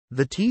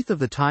The Teeth of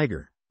the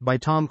Tiger, by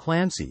Tom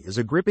Clancy, is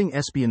a gripping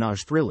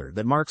espionage thriller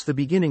that marks the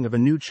beginning of a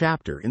new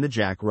chapter in the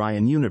Jack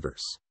Ryan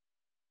universe.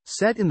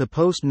 Set in the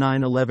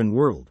post-9/11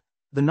 world,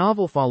 the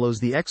novel follows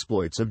the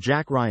exploits of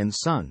Jack Ryan's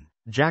son,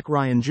 Jack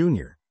Ryan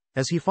Jr.,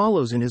 as he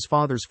follows in his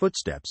father's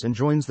footsteps and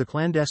joins the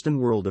clandestine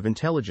world of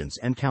intelligence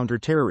and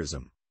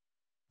counterterrorism.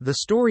 The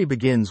story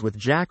begins with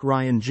Jack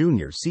Ryan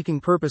Jr.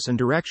 seeking purpose and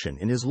direction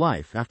in his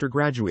life after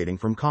graduating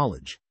from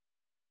college.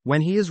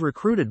 When he is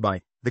recruited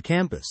by the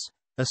Campus,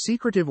 a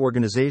secretive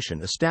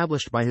organization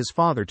established by his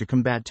father to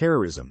combat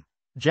terrorism,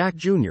 Jack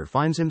Jr.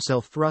 finds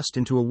himself thrust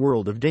into a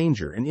world of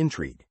danger and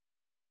intrigue.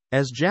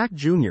 As Jack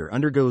Jr.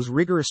 undergoes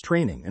rigorous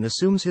training and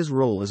assumes his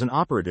role as an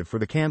operative for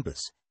the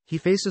Campus, he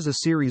faces a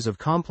series of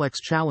complex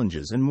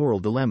challenges and moral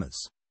dilemmas.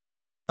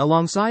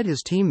 Alongside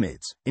his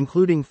teammates,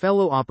 including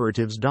fellow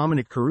operatives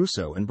Dominic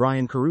Caruso and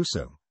Brian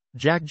Caruso,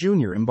 Jack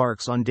Jr.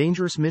 embarks on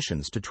dangerous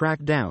missions to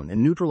track down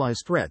and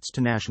neutralize threats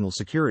to national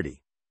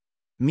security.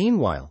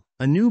 Meanwhile,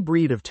 a new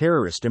breed of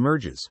terrorist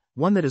emerges,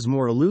 one that is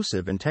more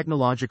elusive and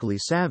technologically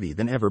savvy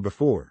than ever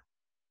before.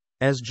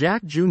 As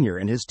Jack Jr.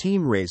 and his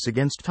team race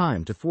against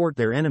time to thwart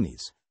their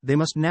enemies, they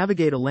must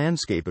navigate a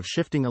landscape of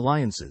shifting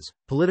alliances,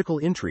 political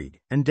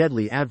intrigue, and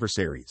deadly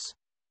adversaries.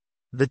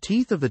 The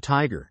Teeth of the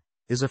Tiger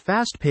is a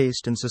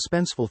fast-paced and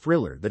suspenseful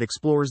thriller that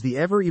explores the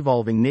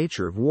ever-evolving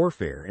nature of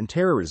warfare and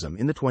terrorism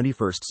in the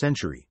 21st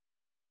century.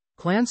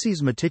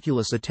 Clancy's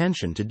meticulous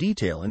attention to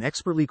detail and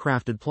expertly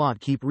crafted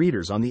plot keep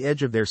readers on the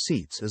edge of their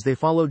seats as they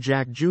follow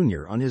Jack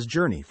Jr. on his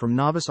journey from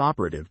novice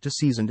operative to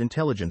seasoned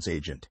intelligence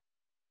agent.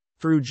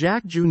 Through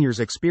Jack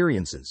Jr.'s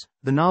experiences,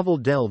 the novel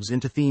delves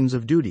into themes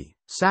of duty,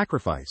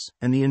 sacrifice,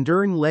 and the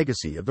enduring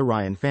legacy of the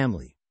Ryan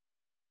family.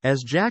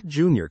 As Jack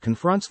Jr.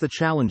 confronts the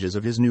challenges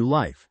of his new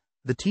life,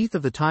 The Teeth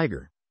of the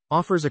Tiger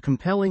offers a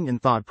compelling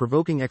and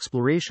thought-provoking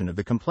exploration of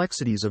the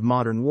complexities of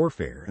modern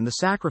warfare and the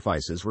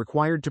sacrifices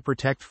required to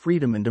protect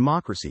freedom and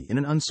democracy in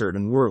an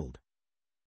uncertain world.